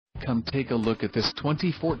Come take a look at this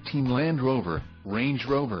 2014 Land Rover, Range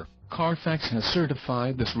Rover. Carfax has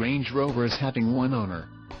certified this Range Rover as having one owner.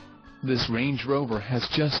 This Range Rover has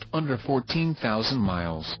just under 14,000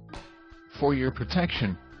 miles. For your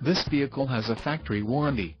protection, this vehicle has a factory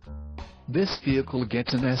warranty. This vehicle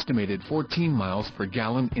gets an estimated 14 miles per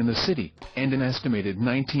gallon in the city, and an estimated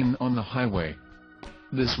 19 on the highway.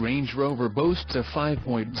 This Range Rover boasts a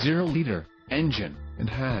 5.0-liter engine, and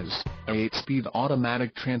has a 8-speed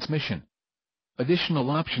automatic transmission. Additional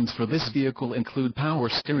options for this vehicle include power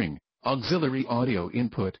steering, auxiliary audio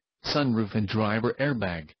input, sunroof and driver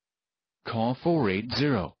airbag. Call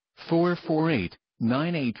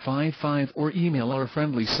 480-448-9855 or email our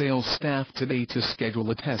friendly sales staff today to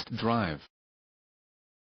schedule a test drive.